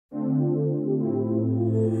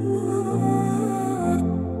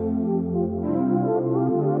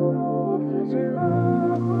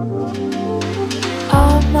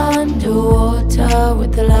here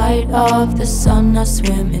with the light of the sun. I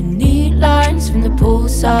swim in neat lines from the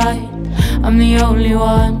poolside. I'm the only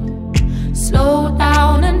one. Slow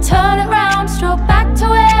down and turn around, stroke back to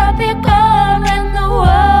where I begun. When the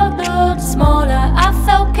world looked smaller, I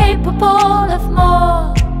felt capable of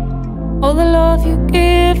more. All the love you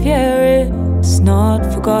give, yeah, it's not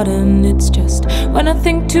forgotten. It's just when I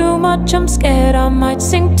think too much, I'm scared I might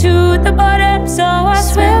sink to the bottom. So I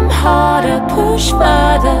swim harder, push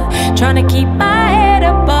further, trying to keep my head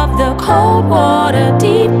above the cold water,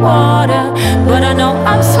 deep water. But I know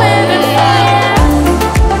I'm swimming fire.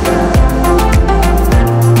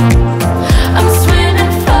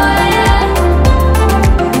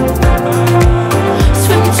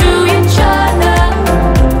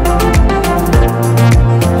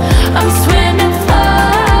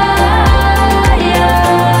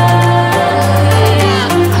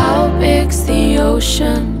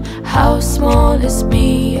 How small is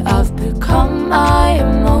me? I've become my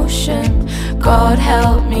emotion. God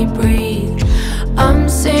help me breathe. I'm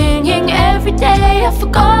singing every day. I've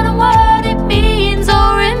forgotten what it means.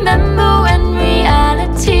 Or remember when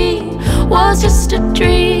reality was just a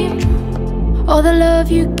dream. All the love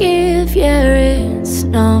you give, yeah, it's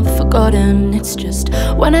not forgotten. It's just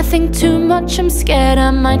when I think too much, I'm scared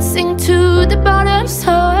I might sink to the bottom.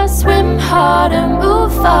 So I swim harder,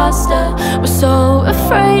 move faster. We're so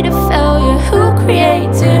afraid of failure. Who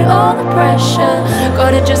created all the pressure?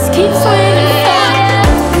 Gotta just keep swimming fire.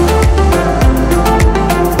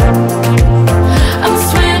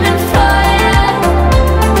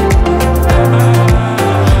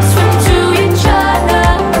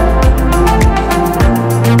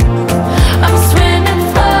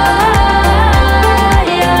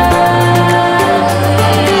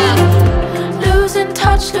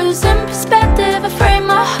 Losing perspective, afraid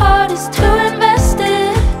my heart is too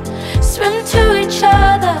invested. Swim to each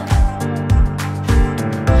other.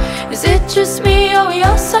 Is it just me or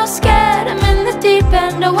you're so scared? I'm in the deep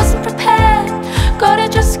end, I wasn't prepared. Gotta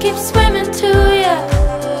just keep swimming to you.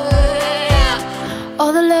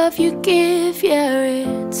 All the love you give,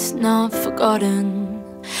 yeah, it's not forgotten.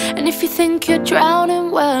 And if you think you're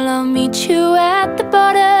drowning, well, I'll meet you at the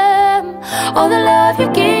bottom. All the love you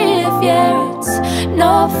give, yeah, it's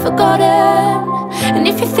not forgotten. And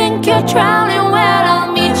if you think you're drowning, well,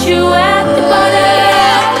 I'll meet you at the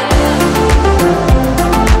bottom.